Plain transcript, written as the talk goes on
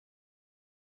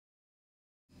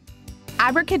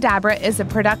Abracadabra is a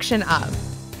production of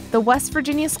the West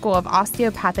Virginia School of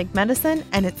Osteopathic Medicine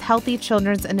and its Healthy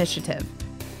Children's Initiative,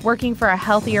 working for a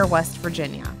healthier West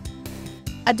Virginia.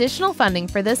 Additional funding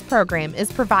for this program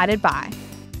is provided by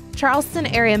Charleston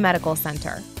Area Medical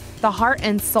Center, the heart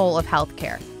and soul of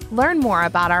healthcare. Learn more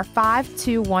about our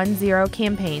 5210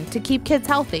 campaign to keep kids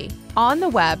healthy on the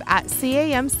web at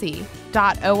camc.org/kids.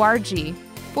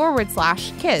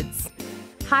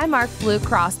 Highmark Blue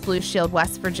Cross Blue Shield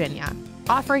West Virginia,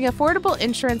 offering affordable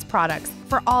insurance products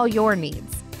for all your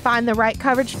needs. Find the right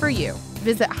coverage for you.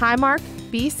 Visit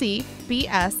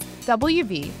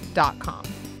highmarkbcbswv.com.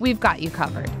 We've got you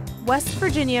covered. West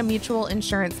Virginia Mutual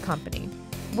Insurance Company,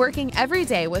 working every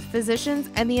day with physicians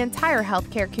and the entire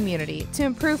healthcare community to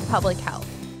improve public health.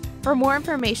 For more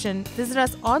information, visit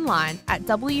us online at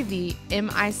wvmic.com.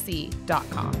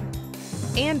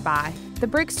 And by the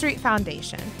Brick Street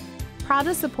Foundation, proud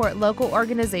to support local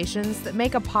organizations that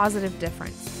make a positive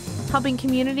difference, helping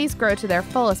communities grow to their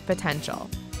fullest potential.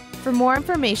 For more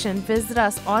information, visit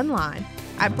us online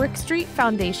at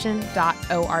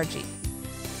brickstreetfoundation.org.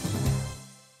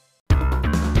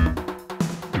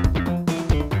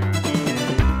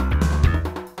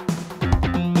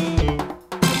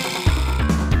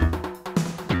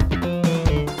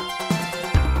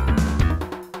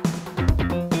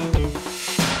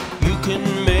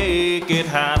 It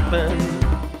happen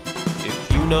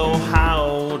if you know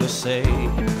how to say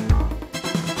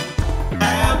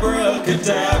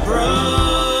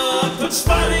abracadabra, puts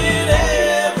fun in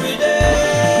every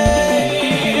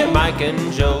day. Mike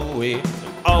and Joey and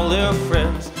all their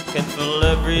friends can fill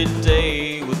every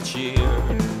day with cheer.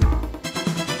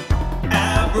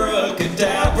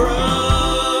 Abracadabra,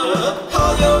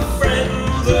 all your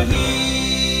friends are here.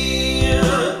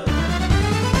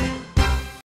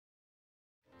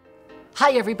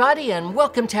 Hi everybody and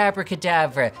welcome to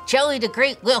Abracadabra. Joey the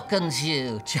Great welcomes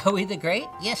you. Joey the Great?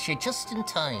 Yes, you're just in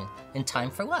time. In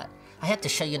time for what? I have to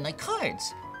show you my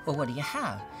cards. Well, what do you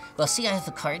have? Well, see, I have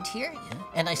a card here,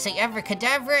 and I say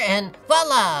Abracadabra and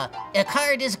voila, a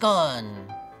card is gone.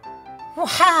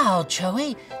 Wow,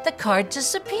 Joey, the card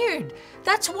disappeared.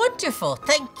 That's wonderful.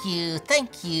 Thank you,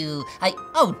 thank you.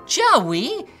 Oh,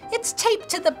 Joey, it's taped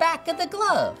to the back of the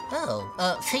glove.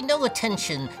 Oh, pay no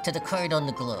attention to the card on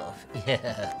the glove.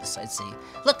 Yes, I see.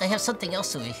 Look, I have something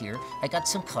else over here. I got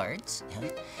some cards,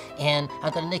 and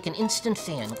I'm gonna make an instant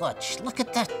fan. Watch, look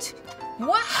at that.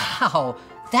 Wow,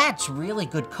 that's really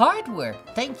good card work.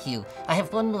 Thank you. I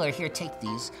have one more here, take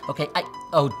these. Okay,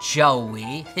 oh,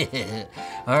 Joey.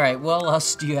 All right, what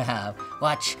else do you have?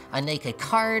 Watch, I make a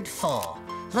card fall.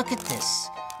 Look at this.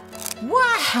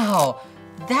 Wow,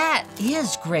 that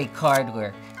is great card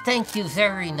work. Thank you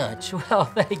very much. Well,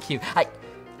 thank you.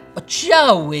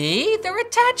 Joey, they're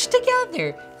attached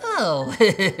together. Oh,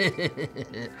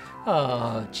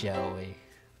 oh, Joey.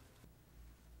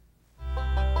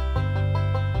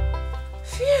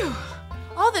 Phew,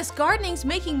 all this gardening's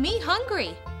making me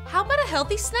hungry. How about a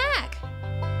healthy snack?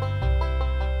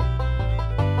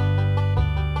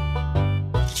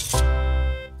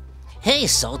 Hey,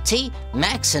 Salty,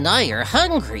 Max and I are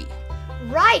hungry.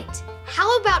 Right.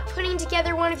 How about putting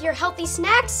together one of your healthy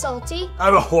snacks, Salty?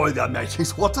 Oh, ahoy there,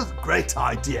 mateys. What a great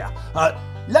idea.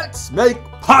 Let's make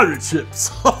pirate ships.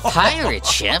 Pirate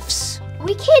ships?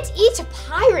 We can't eat a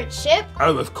pirate ship.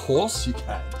 Oh, of course you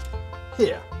can.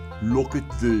 Here, look at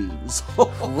these.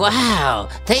 Wow,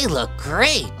 they look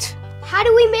great. How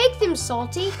do we make them,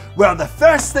 Salty? Well, the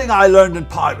first thing I learned in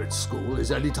pirate school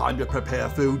is anytime you prepare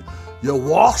food, you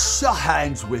wash your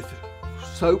hands with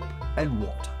soap and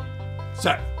water.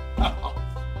 So,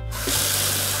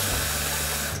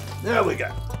 there we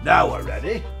go. Now we're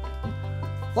ready.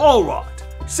 All right.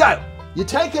 So, you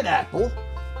take an apple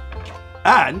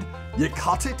and you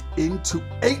cut it into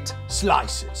 8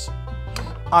 slices.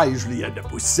 I usually end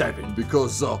up with 7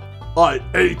 because I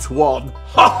ate one.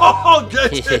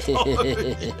 Get it?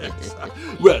 Yes.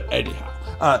 Well, anyhow,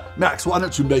 Max, why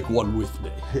don't you make one with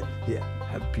me? Here,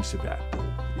 have a piece of apple.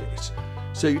 Yes.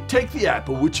 So you take the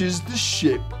apple, which is the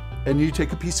ship, and you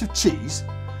take a piece of cheese,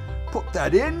 put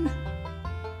that in,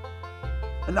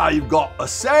 and now you've got a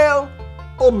sail,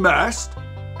 a mast,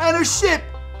 and a ship,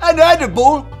 an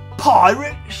edible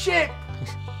pirate ship.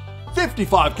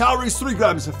 55 calories, 3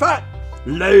 grams of fat,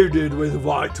 loaded with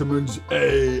vitamins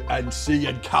A and C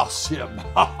and calcium.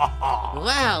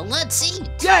 Wow, let's eat.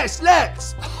 Yes,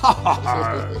 let's.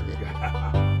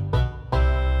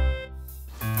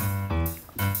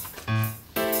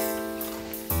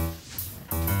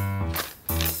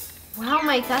 Wow,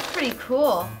 Mike, that's pretty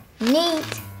cool. Neat.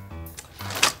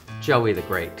 Joey the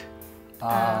Great.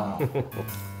 How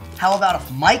about if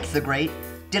Mike the Great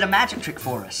did a magic trick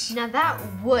for us. Now that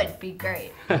would be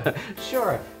great.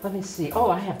 Sure. Let me see.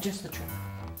 Oh, I have just the trick.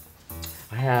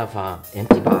 I have an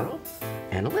empty bottle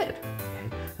and a lid. Okay?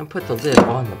 I'm put the lid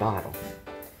on the bottle.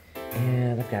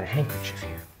 And I've got a handkerchief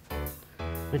here.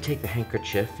 I'm going to take the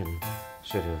handkerchief and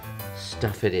sort of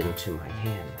stuff it into my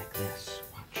hand like this.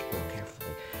 Watch, real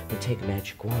carefully. And take a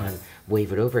magic wand,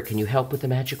 wave it over. Can you help with the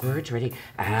magic words? Ready?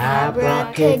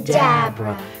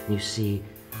 Abracadabra. And you see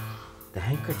the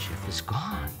handkerchief is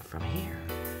gone from here.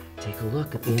 Take a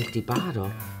look at the empty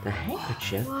bottle. The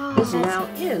handkerchief is now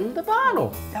in the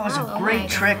bottle. That was a great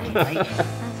trick, Mike.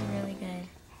 That's really good.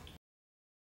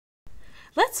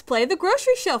 Let's play the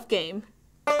grocery shelf game.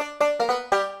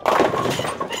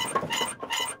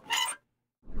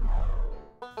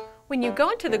 When you go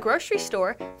into the grocery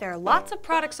store, there are lots of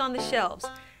products on the shelves.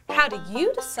 How do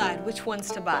you decide which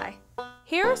ones to buy?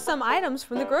 Here are some items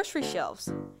from the grocery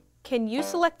shelves. Can you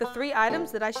select the 3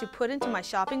 items that I should put into my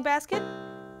shopping basket?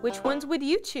 Which ones would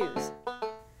you choose?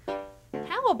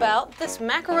 How about this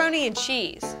macaroni and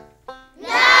cheese?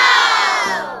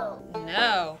 No!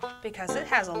 No, because it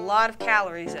has a lot of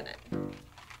calories in it.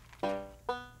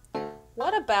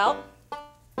 What about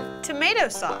tomato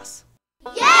sauce?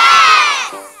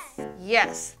 Yes!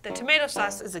 Yes, the tomato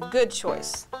sauce is a good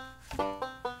choice.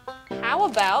 How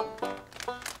about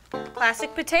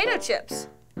classic potato chips?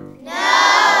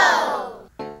 No!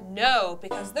 No,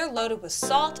 because they're loaded with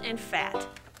salt and fat.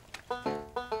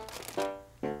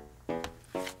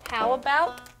 How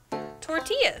about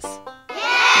tortillas?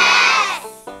 Yes!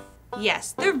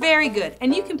 Yes, they're very good,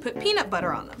 and you can put peanut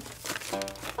butter on them.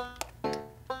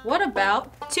 What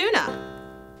about tuna?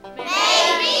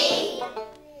 Maybe!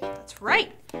 That's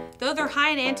right. Though they're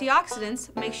high in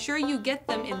antioxidants, make sure you get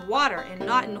them in water and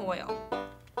not in oil.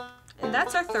 And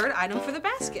that's our 3rd item for the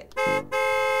basket.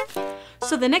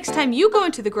 So the next time you go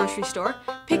into the grocery store,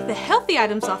 pick the healthy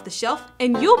items off the shelf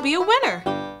and you'll be a winner.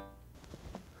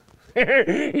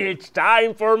 It's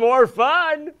time for more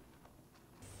fun.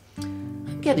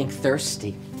 I'm getting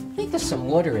thirsty. I think there's some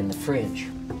water in the fridge.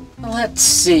 Let's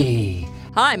see.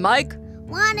 Hi, Mike.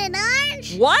 Want an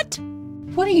orange? What?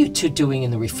 What are you 2 doing in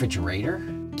the refrigerator?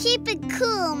 Keep it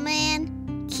cool, man.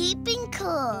 Keeping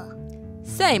cool.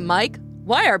 Say, Mike,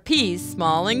 why are peas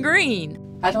small and green?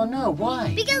 I don't know.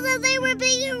 Why? Because if they were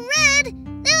big and red,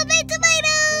 they would be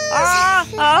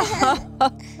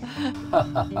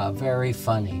tomatoes! Very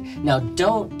funny. Now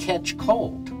don't catch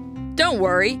cold. Don't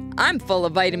worry, I'm full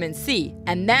of vitamin C,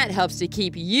 and that helps to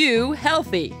keep you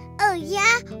healthy. Oh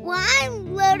yeah? Well,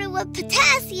 I'm loaded with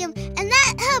potassium, and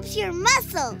that helps your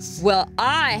muscles. Well,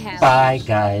 I have... Bye,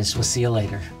 guys. We'll see you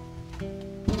later.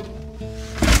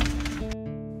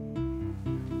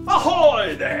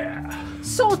 Ahoy there!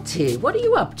 Salty, what are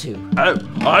you up to? Oh,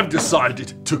 I've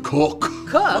decided to cook.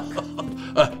 Cook?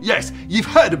 Yes, you've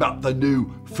heard about the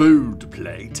new food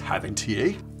plate, haven't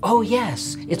you? Oh,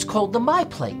 yes. It's called the My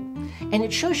Plate. And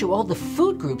it shows you all the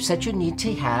food groups that you need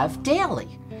to have daily.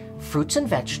 Fruits and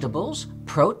vegetables,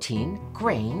 protein,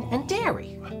 grain, and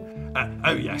dairy.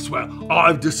 Oh yes, well,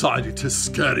 I've decided to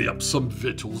scurry up some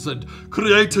victuals and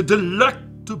create a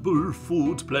delectable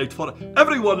food plate for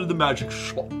everyone in the magic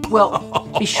shop. Well,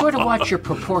 be sure to watch your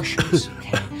proportions,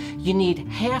 okay? You need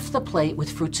half the plate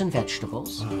with fruits and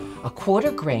vegetables,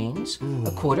 1/4 grains,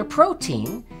 1/4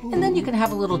 protein, and then you can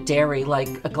have a little dairy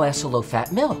like a glass of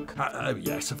low-fat milk. Oh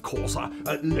yes, of course.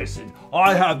 Listen,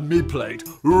 I have me plate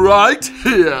right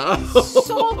here.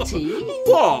 Salty?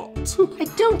 What? I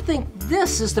don't think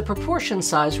this is the proportion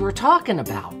size we're talking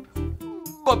about.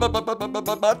 But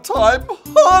I'm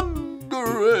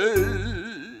hungry.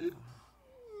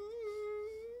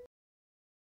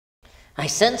 I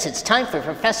sense it's time for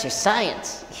Professor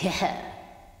Science. Yeah.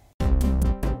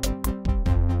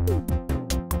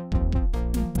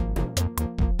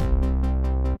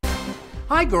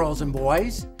 Hi, girls and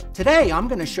boys. Today I'm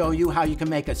going to show you how you can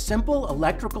make a simple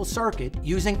electrical circuit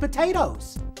using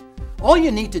potatoes. All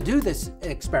you need to do this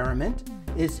experiment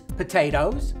is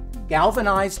potatoes,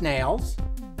 galvanized nails,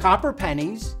 copper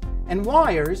pennies, and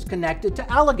wires connected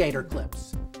to alligator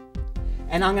clips.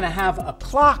 And I'm going to have a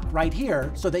clock right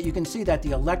here so that you can see that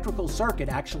the electrical circuit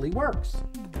actually works.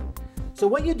 So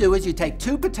what you do is you take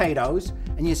 2 potatoes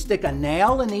and you stick a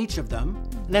nail in each of them,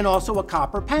 and then also a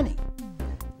copper penny.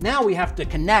 Now we have to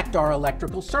connect our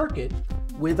electrical circuit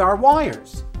with our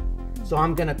wires. So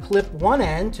I'm going to clip one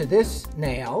end to this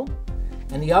nail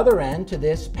and the other end to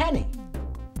this penny.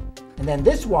 And then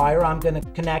this wire I'm going to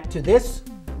connect to this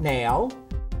nail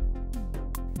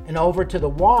and over to the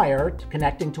wire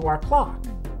connecting to our clock.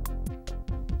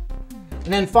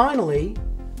 And then finally,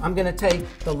 I'm going to take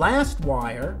the last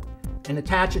wire and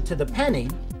attach it to the penny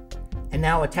And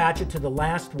now attach it to the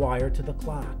last wire to the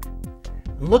clock.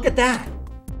 And look at that.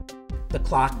 The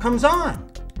clock comes on.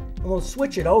 And we'll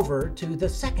switch it over to the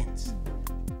seconds.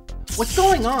 What's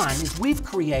going on is we've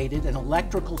created an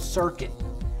electrical circuit.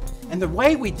 And the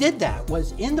way we did that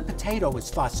was in the potato is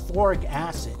phosphoric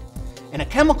acid. And a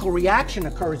chemical reaction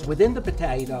occurs within the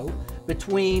potato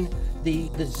between the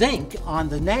zinc on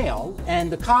the nail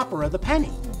and the copper of the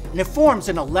penny. And it forms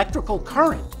an electrical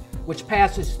current which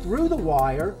passes through the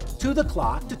wire to the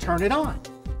clock to turn it on.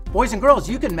 Boys and girls,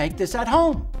 you can make this at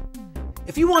home.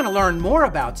 If you want to learn more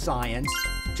about science,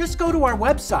 just go to our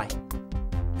website.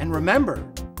 And remember,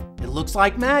 it looks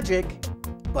like magic,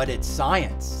 but it's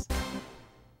science.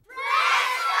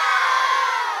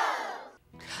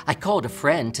 I called a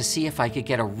friend to see if I could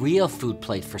get a real food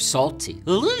plate for Salty.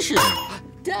 Illusion!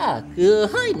 Doc,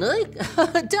 hi, Nick.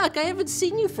 Doc, I haven't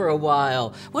seen you for a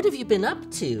while. What have you been up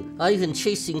to? I've been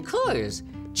chasing cars.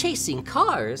 Chasing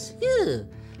cars? Yeah.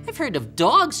 I've heard of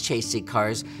dogs chasing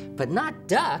cars, but not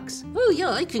ducks. Oh, yeah,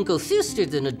 I can go faster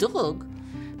than a dog.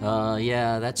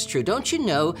 Yeah, that's true. Don't you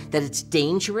know that it's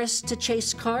dangerous to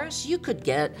chase cars? You could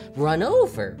get run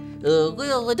over.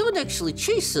 Well, I don't actually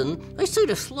chase them. I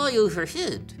sort of fly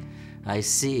overhead. I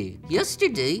see.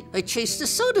 Yesterday, I chased a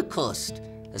soda cost.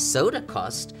 A soda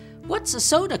cost? What's a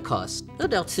soda cost?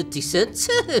 About 50 cents.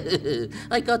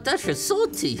 I got that for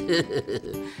Salty.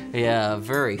 Yeah,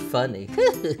 very funny.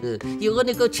 You want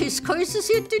to go chase cars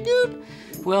this afternoon?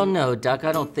 Well, no, Doc,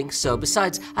 I don't think so.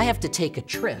 Besides, I have to take a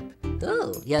trip.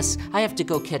 Oh, yes, I have to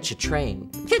go catch a train.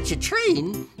 Catch a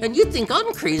train? And you think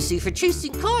I'm crazy for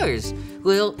chasing cars?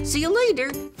 Well, see you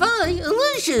later. Bye,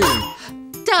 illusion.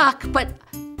 Doc, but...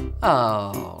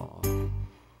 Oh...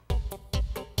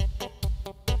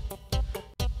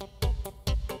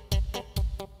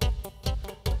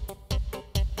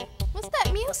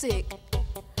 Music.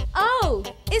 Oh,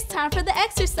 it's time for the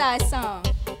exercise song.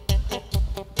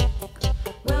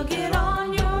 Well, get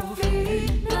on your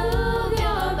feet. Move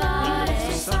your body.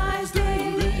 Exercise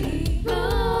daily.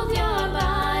 Move your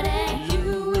body.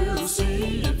 You will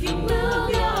see if you move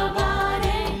your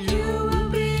body, you will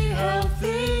be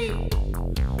healthy.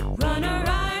 Run or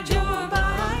ride your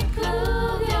bike.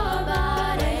 Move your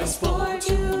body. A sport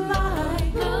you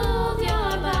like. Move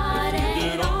your body.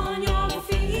 Get on your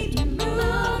feet.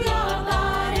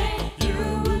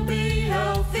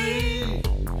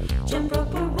 Jump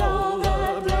rope or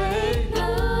rollerblade.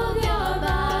 Move your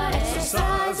body.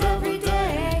 Exercise every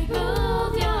day.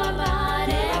 Move your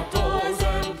body. Get outdoors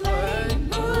and play.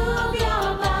 Move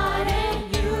your body.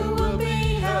 You will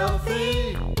be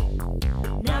healthy.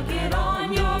 Now get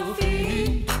on your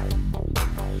feet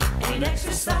and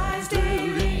exercise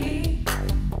daily.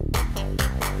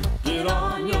 Get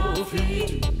on your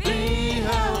feet, be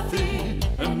healthy,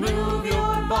 and move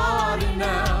your body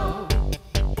now.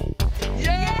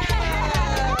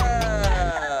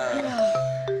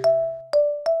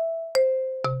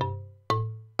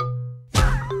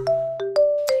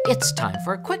 It's time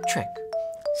for a quick trick.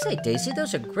 Say, Daisy,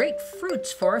 those are great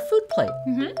fruits for a food plate.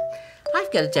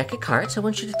 I've got a deck of cards. I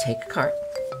want you to take a card.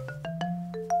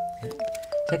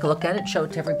 Take a look at it and show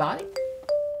it to everybody.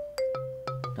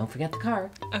 Don't forget the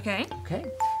card. Okay. Okay,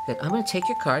 good. I'm going to take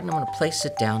your card and I'm going to place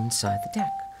it down inside the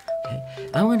deck. Okay,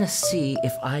 I want to see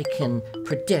if I can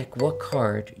predict what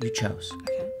card you chose.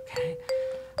 Okay.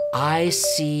 I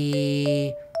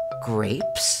see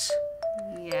grapes.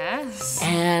 Yes.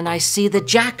 And I see the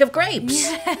Jack of Grapes.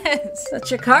 Yes. That's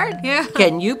your card? Yeah.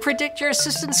 Can you predict your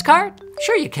assistant's card?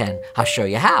 Sure you can. I'll show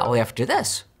you how after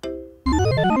this.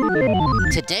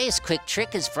 Today's quick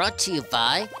trick is brought to you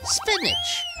by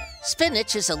spinach.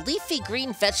 Spinach is a leafy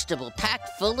green vegetable packed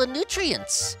full of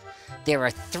nutrients. There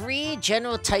are 3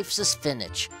 general types of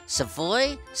spinach: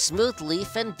 Savoy, smooth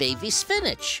leaf, and baby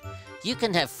spinach. You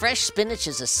can have fresh spinach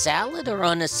as a salad or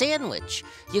on a sandwich.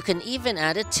 You can even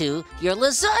add it to your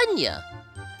lasagna.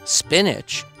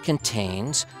 Spinach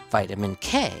contains vitamin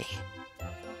K,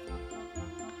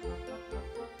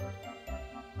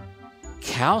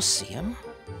 calcium,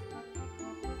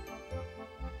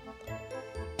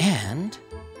 and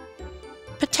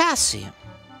potassium.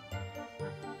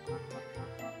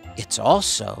 It's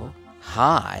also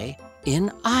high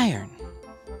in iron.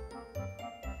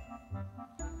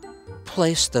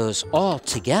 Place those all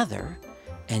together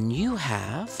and you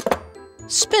have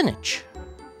spinach.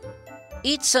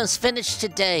 Eat some spinach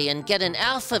today and get an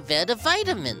alphabet of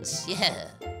vitamins. Yeah.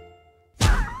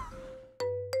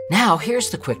 Now here's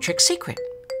the quick trick secret.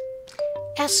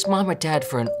 Ask Mom or Dad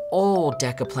for an old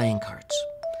deck of playing cards.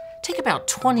 Take about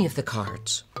 20 of the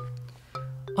cards.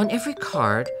 On every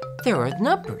card, there are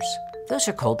numbers. Those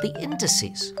are called the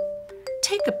indices.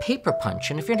 take a paper punch,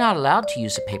 and if you're not allowed to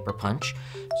use a paper punch,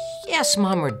 ask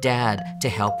Mom or Dad to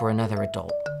help or another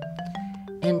adult.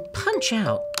 And punch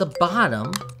out the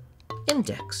bottom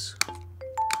index.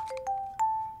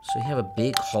 So you have a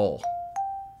big hole,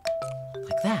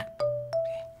 like that.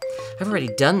 Okay. I've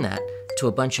already done that to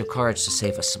a bunch of cards to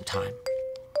save us some time.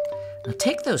 Now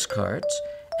take those cards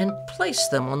and place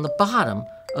them on the bottom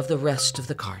of the rest of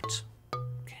the cards.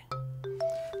 Okay.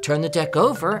 Turn the deck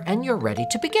over and you're ready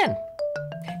to begin.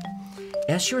 Okay.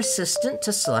 Ask your assistant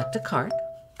to select a card.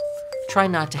 Try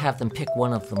not to have them pick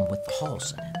one of them with the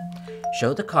holes in it.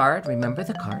 Show the card, remember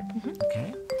the card,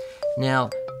 okay? Now,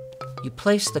 you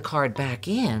place the card back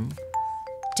in,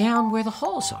 down where the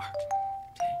holes are.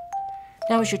 Okay.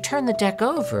 Now, as you turn the deck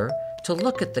over to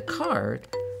look at the card,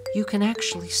 you can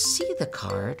actually see the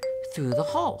card through the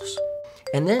holes.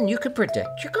 And then you can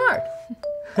predict your card.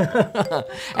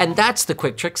 And that's the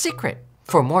Quick Trick secret.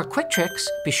 For more quick tricks,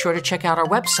 be sure to check out our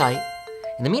website.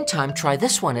 In the meantime, try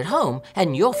this one at home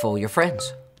and you'll fool your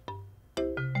friends.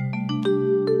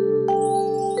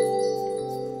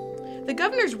 The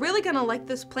governor's really gonna like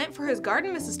this plant for his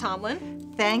garden, Mrs.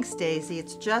 Tomblin. Thanks, Daisy.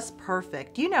 It's just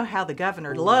perfect. You know how the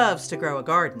governor loves to grow a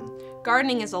garden.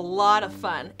 Gardening is a lot of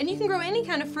fun, and you can grow any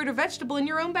kind of fruit or vegetable in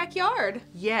your own backyard.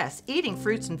 Yes, eating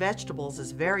fruits and vegetables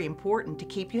is very important to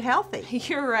keep you healthy.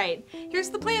 You're right. Here's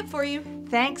the plant for you.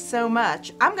 Thanks so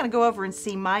much. I'm going to go over and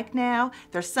see Mike now.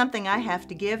 There's something I have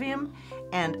to give him,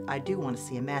 and I do want to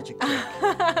see a magic trick.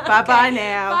 Bye-bye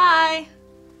now. Bye.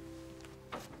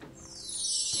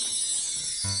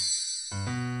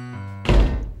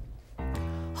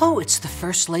 Oh, it's the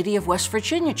First Lady of West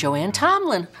Virginia, Joanne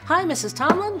Tomblin. Hi, Mrs.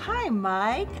 Tomblin. Hi,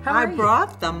 Mike. How are you? I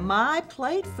brought the My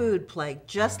Plate food plate,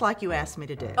 just like you asked me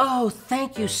to do. Oh,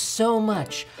 thank you so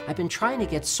much. I've been trying to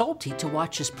get Salty to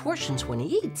watch his portions when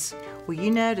he eats. Well,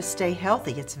 you know, to stay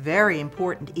healthy, it's very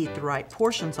important to eat the right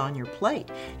portions on your plate.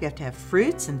 You have to have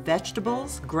fruits and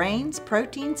vegetables, grains,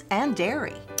 proteins, and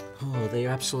dairy. Oh, they're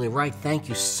absolutely right. Thank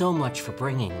you so much for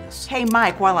bringing this. Hey,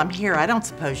 Mike, while I'm here, I don't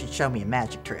suppose you'd show me a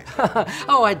magic trick.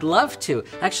 Oh, I'd love to.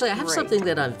 Actually, I have Great. something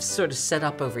that I've sort of set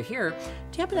up over here.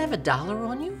 Do you happen to have $1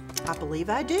 on you? I believe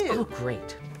I do. Oh,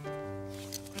 great.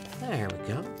 There we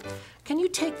go. Can you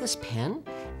take this pen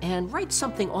and write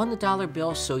something on the dollar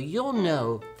bill so you'll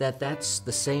know that that's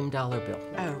the same dollar bill?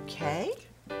 Okay.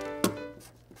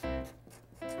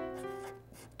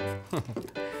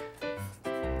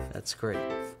 That's great.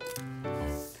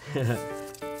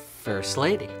 First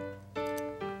Lady.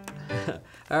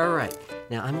 All right,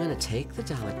 now I'm gonna take the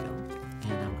dollar bill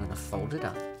and I'm gonna fold it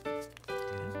up, like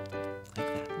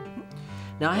that.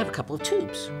 Now I have a couple of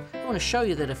tubes. I wanna show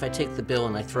you that if I take the bill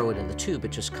and I throw it in the tube,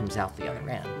 it just comes out the other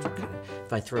end. Okay.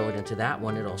 If I throw it into that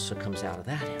one, it also comes out of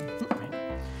that end.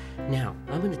 Right? Now,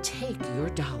 I'm gonna take your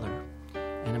dollar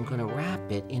and I'm gonna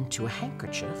wrap it into a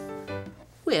handkerchief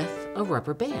with a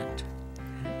rubber band.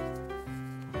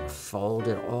 Fold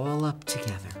it all up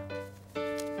together.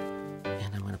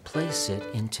 And I'm going to place it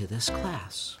into this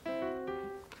glass.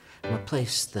 I'm going to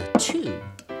place the tube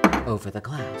over the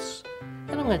glass.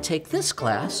 And I'm going to take this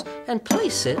glass and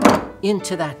place it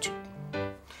into that tube.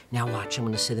 Now watch, I'm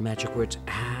going to say the magic words,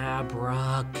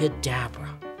 abracadabra.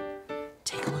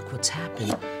 Take a look what's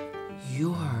happened.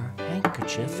 Your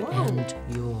handkerchief and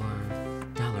your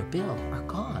dollar bill are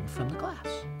gone from the glass.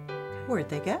 Where'd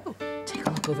they go? Take a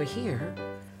look over here.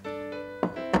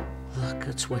 Look,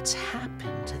 it's what's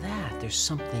happened to that. There's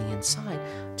something inside.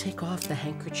 Take off the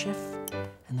handkerchief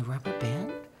and the rubber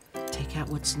band. Take out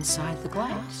what's inside the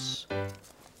glass.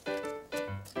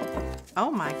 Oh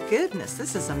my goodness,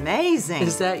 this is amazing.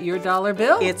 Is that your dollar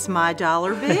bill? It's my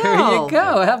dollar bill. There you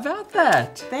go. How about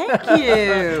that? Thank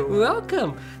you.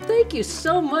 Welcome. Thank you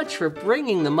so much for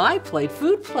bringing the My Plate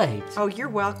food plate. Oh, you're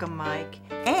welcome, Mike.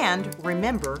 And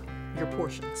remember your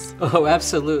portions. Oh,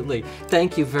 absolutely.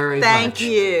 Thank you very much. Thank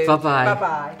you. Bye-bye.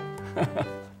 Bye-bye.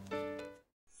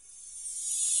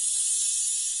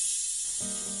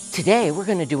 Today, we're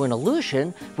going to do an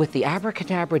illusion with the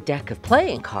Abracadabra deck of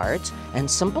playing cards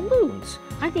and some balloons.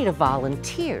 I need a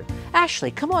volunteer. Ashley,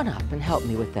 come on up and help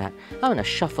me with that. I'm going to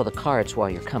shuffle the cards while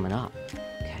you're coming up.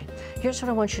 Okay. Here's what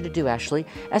I want you to do, Ashley.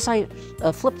 As I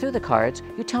flip through the cards,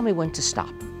 you tell me when to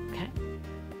stop. Okay?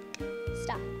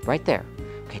 Stop. Right there.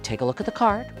 Okay, take a look at the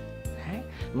card. Okay.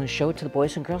 I'm going to show it to the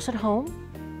boys and girls at home.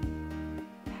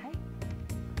 Okay.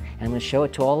 And I'm going to show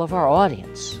it to all of our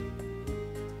audience.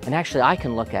 And actually, I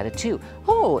can look at it too.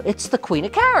 Oh, it's the Queen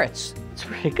of Carrots. It's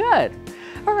pretty good.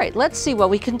 All right, let's see what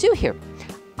we can do here.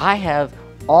 I have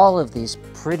all of these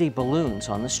pretty balloons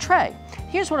on this tray.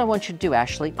 Here's what I want you to do,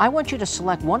 Ashley. I want you to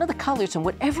select one of the colors, and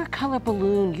whatever color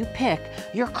balloon you pick,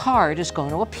 your card is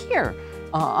going to appear.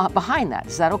 behind that.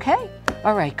 Is that okay?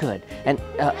 All right, good. And,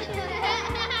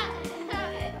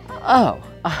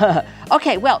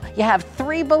 okay, well, you have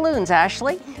 3 balloons,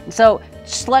 Ashley. So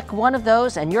select one of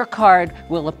those and your card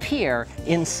will appear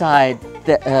inside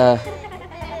the,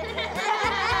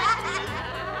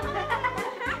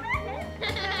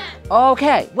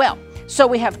 Okay, well, so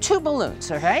we have 2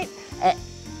 balloons, all right?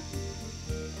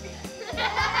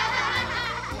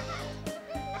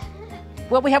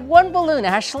 Well, we have 1 balloon,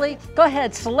 Ashley. Go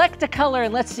ahead, select a color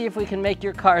and let's see if we can make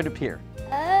your card appear.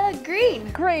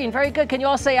 Green. Green, very good. Can you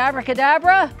all say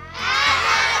abracadabra? Abracadabra!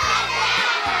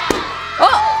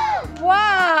 Oh,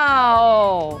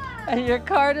 wow! And your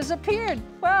card has appeared.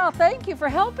 Wow, thank you for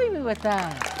helping me with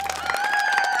that.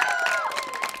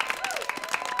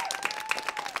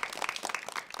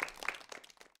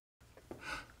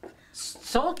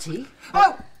 Salty?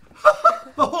 Oh!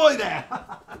 Ahoy there!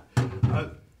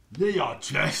 Ye are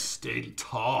just in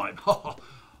time.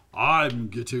 I'm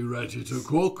getting ready to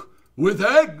cook with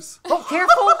eggs. Oh,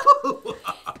 careful!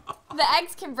 The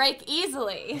eggs can break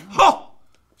easily. Ha!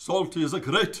 Salty is a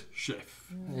great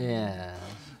chef. Yeah.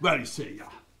 Well, you see,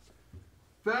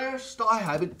 first I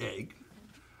have an egg,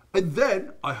 and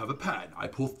then I have a pan. I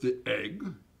put the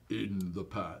egg in the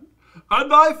pan,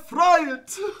 and I fry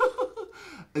it.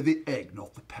 The egg,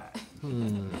 not the pan.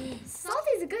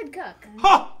 Salty's a good cook.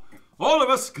 Ha! All of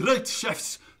us great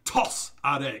chefs toss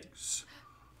our eggs.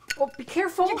 Oh, be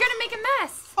careful. You're gonna make a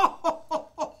mess.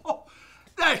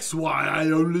 That's why I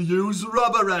only use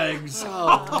rubber eggs.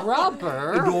 Oh,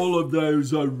 rubber? And all of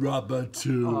those are rubber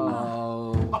too.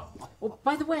 Oh. Well,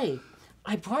 by the way,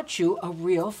 I brought you a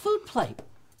real food plate.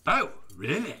 Oh,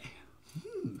 really?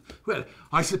 Well,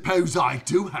 I suppose I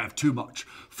do have too much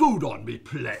food on me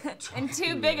plate. And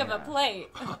too big of a plate.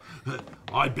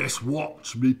 I best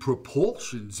watch me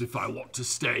proportions if I want to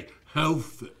stay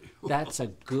healthy. That's a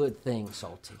good thing,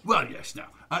 Salty. Well, yes, now,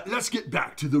 let's get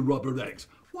back to the rubber eggs.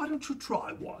 Why don't you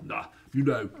try one? You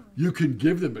know, you can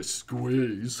give them a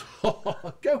squeeze.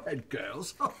 Go ahead,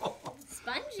 girls.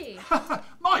 Spongy.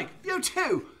 Mike, you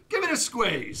too. Give it a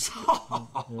squeeze.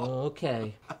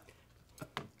 Okay.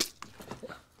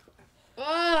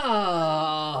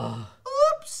 Oh.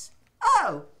 Oops.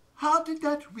 Oh, how did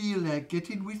that real egg get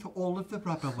in with all of the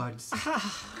rubber ones?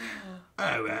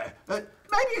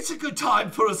 Maybe it's a good time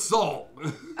for a song.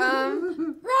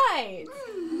 Right.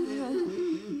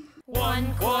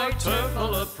 1 quarter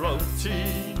full of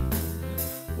protein,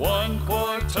 1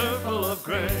 quarter full of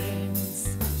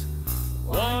grains,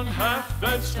 1/2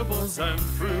 vegetables and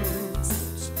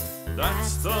fruits.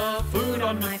 That's the food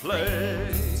on my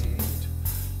plate.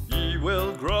 Ye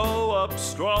will grow up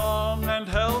strong and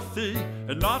healthy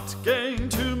and not gain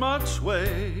too much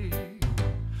weight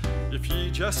if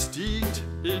ye just eat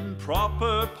in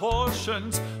proper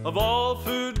portions of all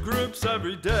food groups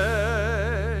every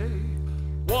day.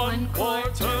 1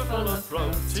 quarter full of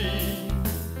protein,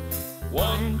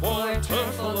 1 quarter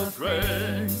full of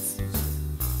grains,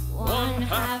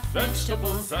 1/2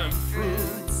 vegetables and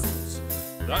fruits.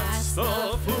 That's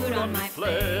the food on my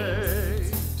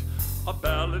plate. A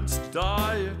balanced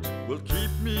diet will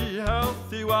keep me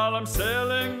healthy while I'm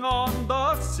sailing on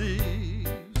the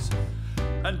seas.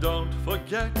 And don't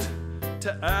forget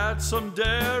to add some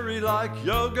dairy like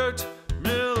yogurt,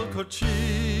 milk or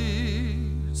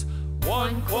cheese.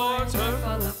 1 quarter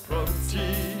full of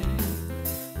protein,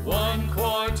 1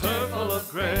 quarter full of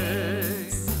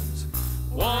grains,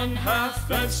 1/2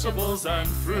 vegetables and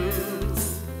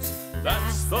fruits.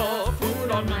 That's the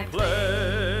food on my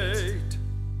plate.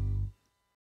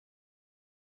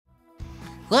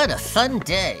 What a fun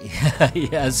day.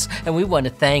 Yes, and we want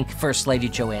to thank First Lady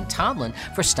Joanne Tomblin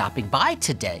for stopping by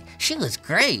today. She was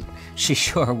great. She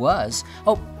sure was.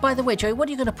 Oh, by the way, Joey, what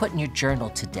are you going to put in your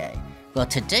journal today? Well,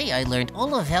 today I learned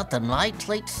all about the My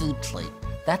Plate food plate.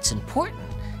 That's important.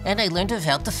 And I learned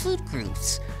about the food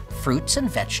groups. Fruits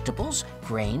and vegetables,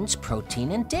 grains,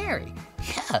 protein, and dairy.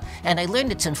 Yeah, and I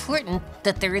learned it's important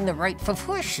that they're in the right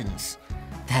proportions.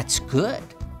 That's good.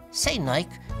 Say,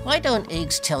 Nike, why don't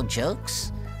eggs tell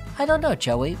jokes? I don't know,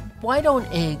 Joey. Why don't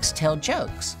eggs tell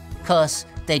jokes? 'Cause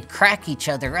they'd crack each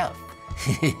other up.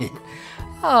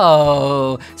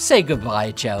 Oh, say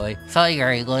goodbye, Joey. Bye,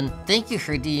 everyone. Thank you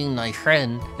for being my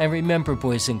friend. And remember,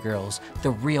 boys and girls, the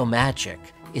real magic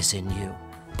is in you.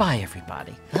 Bye,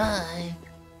 everybody. Bye.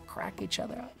 Crack each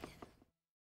other up.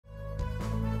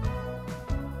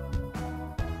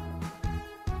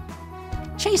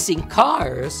 Chasing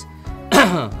cars?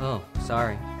 Oh,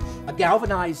 sorry. A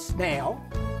galvanized snail,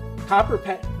 copper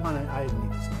pet. I didn't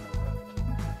need to start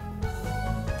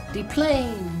over.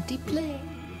 Deplane, deplane.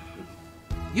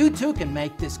 You too can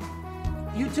make this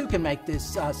you too can make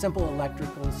this simple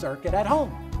electrical circuit at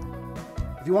home.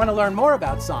 If you want to learn more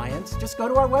about science, just go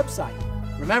to our website.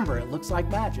 Remember, it looks like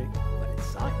magic, but it's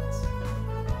science.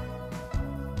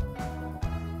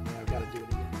 I've got to do it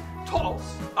again.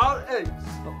 Toss our eggs.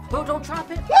 Oh, don't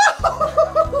drop it.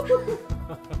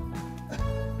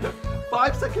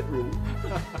 5-second rule.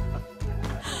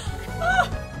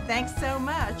 Thanks so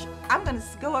much. I'm going to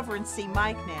go over and see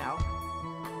Mike now.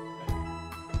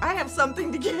 I have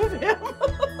something to give him.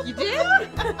 You do?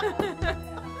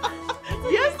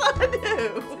 Yes, I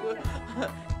do.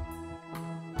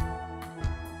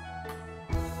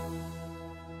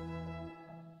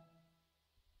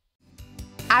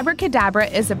 Abracadabra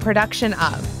is a production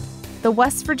of the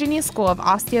West Virginia School of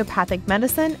Osteopathic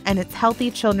Medicine and its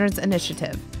Healthy Children's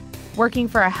Initiative, working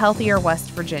for a healthier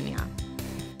West Virginia.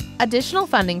 Additional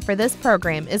funding for this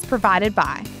program is provided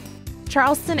by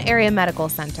Charleston Area Medical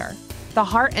Center, the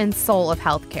heart and soul of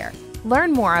healthcare.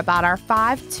 Learn more about our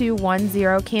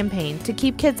 5210 campaign to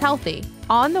keep kids healthy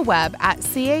on the web at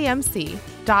camc.org/kids.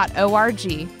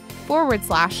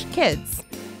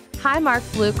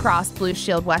 Highmark Blue Cross Blue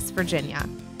Shield West Virginia,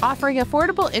 offering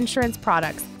affordable insurance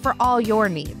products for all your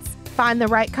needs. Find the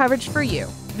right coverage for you.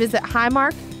 Visit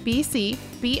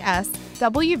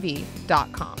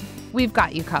highmarkbcbswv.com. We've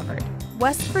got you covered.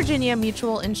 West Virginia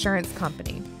Mutual Insurance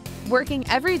Company, working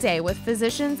every day with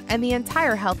physicians and the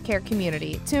entire healthcare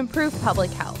community to improve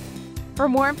public health. For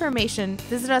more information,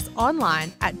 visit us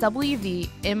online at wvmic.com.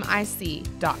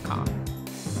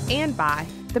 And by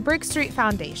the Brick Street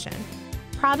Foundation,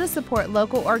 proud to support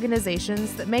local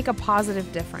organizations that make a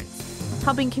positive difference,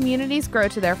 helping communities grow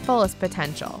to their fullest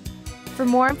potential. For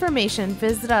more information,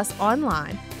 visit us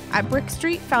online at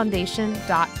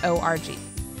brickstreetfoundation.org.